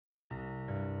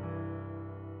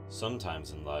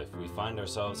Sometimes in life, we find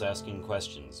ourselves asking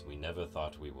questions we never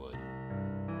thought we would.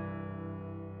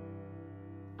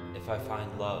 If I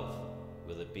find love,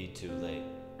 will it be too late?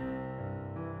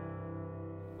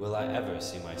 Will I ever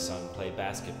see my son play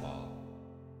basketball?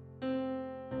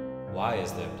 Why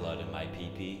is there blood in my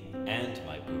pee-pee and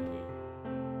my poo-poo?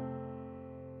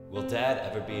 Will Dad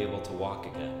ever be able to walk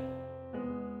again?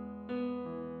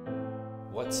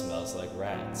 What smells like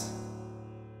rats?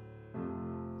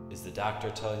 Is the doctor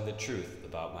telling the truth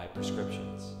about my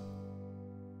prescriptions?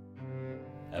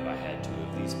 Have I had 2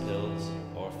 of these pills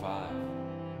or 5?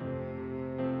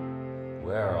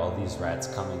 Where are all these rats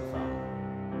coming from?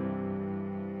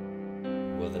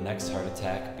 Will the next heart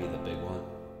attack be the big one?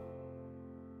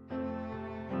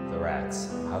 The rats,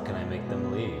 how can I make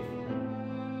them leave?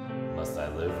 Must I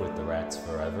live with the rats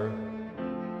forever?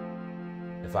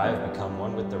 If I have become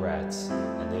one with the rats,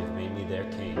 and they've made me their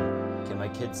king, can my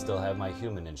kids still have my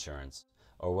human insurance?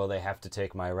 Or will they have to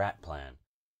take my rat plan?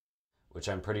 Which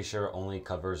I'm pretty sure only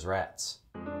covers rats.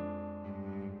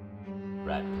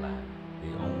 Rat plan,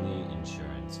 the only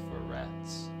insurance for rats.